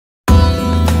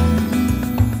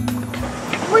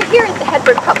here at the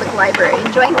Hedberg Public Library,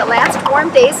 enjoying the last warm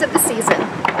days of the season.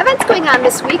 Events going on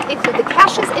this week include the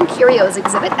Caches and Curios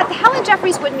exhibit at the Helen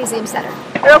Jeffries Wood Museum Center.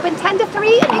 They're open 10 to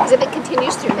 3 and the exhibit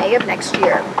continues through May of next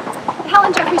year. The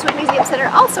Helen Jeffries Wood Museum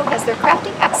Center also has their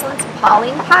Crafting Excellence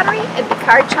Pauling Pottery and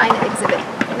Picard China exhibit,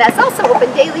 and that's also open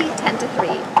daily 10 to 3.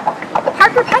 The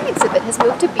Parker Pen exhibit has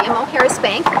moved to BMO Harris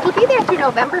Bank. It'll be there through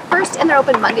November 1st and they're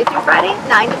open Monday through Friday,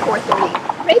 9 to 4:30.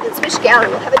 Ravenswish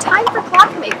Gallery will have a Time for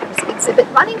Clockmakers exhibit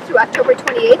running through October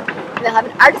 28th, and they'll have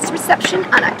an artist reception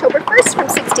on October 1st from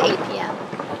 6 to 8 p.m.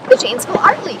 The Janesville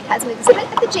Art League has an exhibit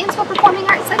at the Janesville Performing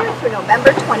Arts Center through November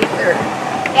 23rd.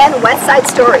 And West Side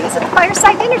Stories at the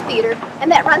Fireside Dinner Theater,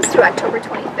 and that runs through October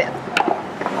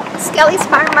 25th. Skelly's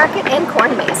Farm Market and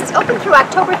Corn Maze is open through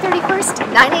October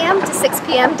 31st, 9 a.m. to 6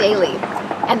 p.m. daily.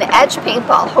 And the Edge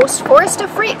Paintball hosts Forest of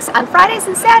Freaks on Fridays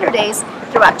and Saturdays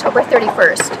through October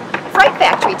 31st. Fright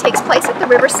Factory takes place at the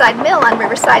Riverside Mill on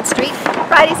Riverside Street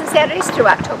Fridays and Saturdays through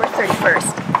October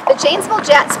 31st. The Janesville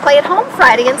Jets play at home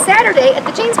Friday and Saturday at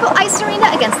the Janesville Ice Arena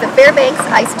against the Fairbanks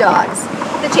Ice Dogs.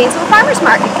 The Janesville Farmers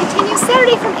Market continues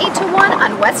Saturday from 8 to 1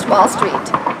 on West Wall Street.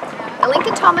 The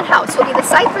Lincoln Tallman House will be the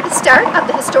site for the start of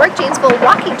the historic Janesville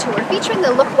walking tour featuring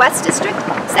the Look West District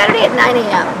Saturday at 9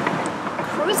 a.m.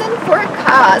 Cruisin' for a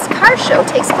Cause car show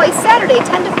takes place Saturday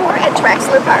 10 to 4 at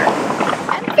Traxler Park.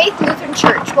 And Faith Lutheran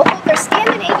Church will hold their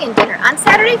Scandinavian dinner on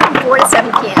Saturday from 4 to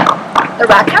 7 p.m. The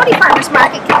Rock County Farmers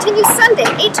Market continues Sunday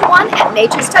 8 to 1 at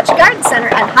Nature's Touch Garden Center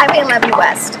on Highway 11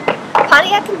 West.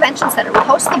 Pontiac Convention Center will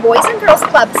host the Boys and Girls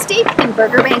Club Steak and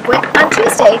Burger Banquet on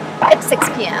Tuesday at 6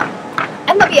 p.m.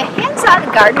 And there'll be a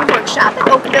hands-on garden workshop at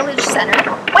Oak Village Center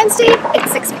Wednesday at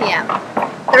 6 p.m.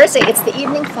 Thursday, it's the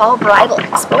Evening Fall Bridal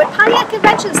Expo at Pontiac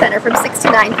Convention Center from 6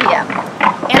 to 9 p.m.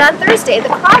 And on Thursday, the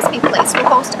Crosby Place will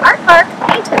host Art Park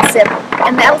Paint and Sip,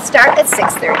 and that'll start at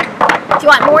 6:30. If you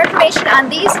want more information on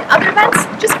these and other events,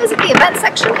 just visit the event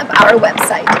section of our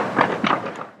website.